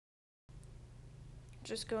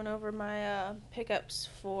Just going over my pickups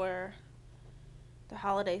for the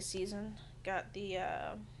holiday season. Got the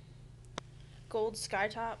gold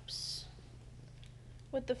skytops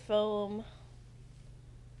with the foam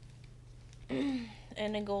and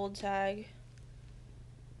a gold tag,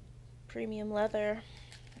 premium leather,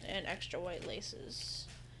 and extra white laces.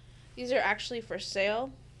 These are actually for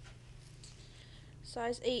sale.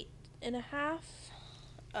 Size 8.5.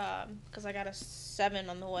 Because I got a 7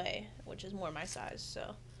 on the way, which is more my size.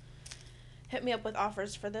 So hit me up with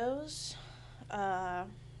offers for those.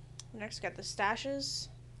 Next, got the stashes,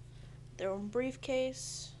 their own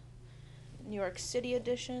briefcase, New York City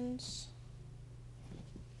editions.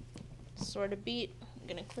 Sort of beat. I'm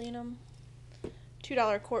gonna clean them.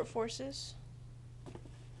 $2 court forces.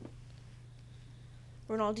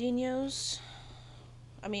 Ronaldo's.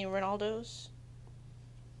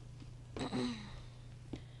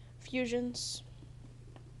 Fusions.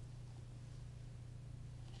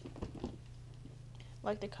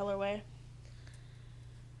 Like the colorway.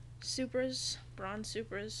 Supras, bronze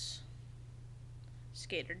Supras.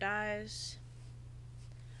 Skater dies.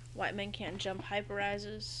 White Men Can't Jump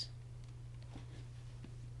hyperizes.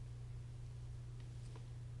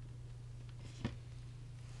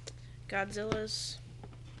 Godzilla's.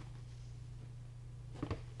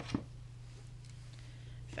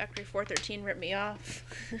 Factory 413 ripped me off.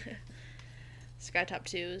 Skytop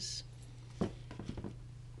 2s.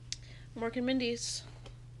 Mork and Mindy's.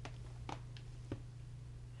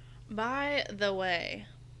 By the way,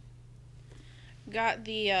 got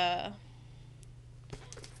the,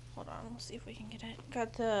 hold on, we'll see if we can get it.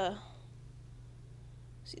 Got the,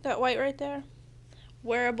 see that white right there?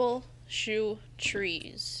 Wearable shoe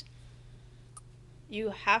trees. You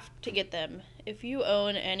have to get them. If you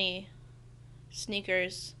own any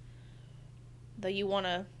sneakers that you want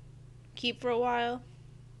to keep for a while,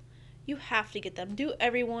 you have to get them. Do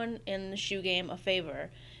everyone in the shoe game a favor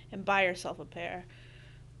and buy yourself a pair.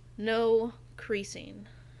 No creasing.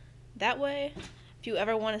 That way, if you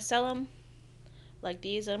ever want to sell them, like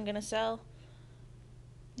these that I'm going to sell,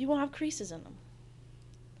 you won't have creases in them.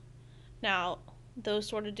 Now, those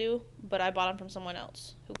sort of do, but I bought them from someone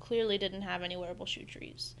else who clearly didn't have any wearable shoe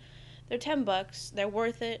trees. They're $10. They're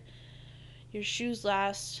worth it. Your shoes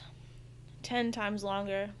last 10 times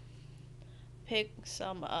longer. Pick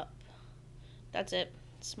some up. That's it.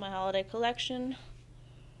 It's my holiday collection.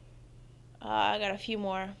 I got a few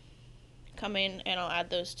more coming, and I'll add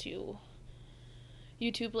those to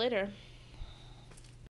YouTube later.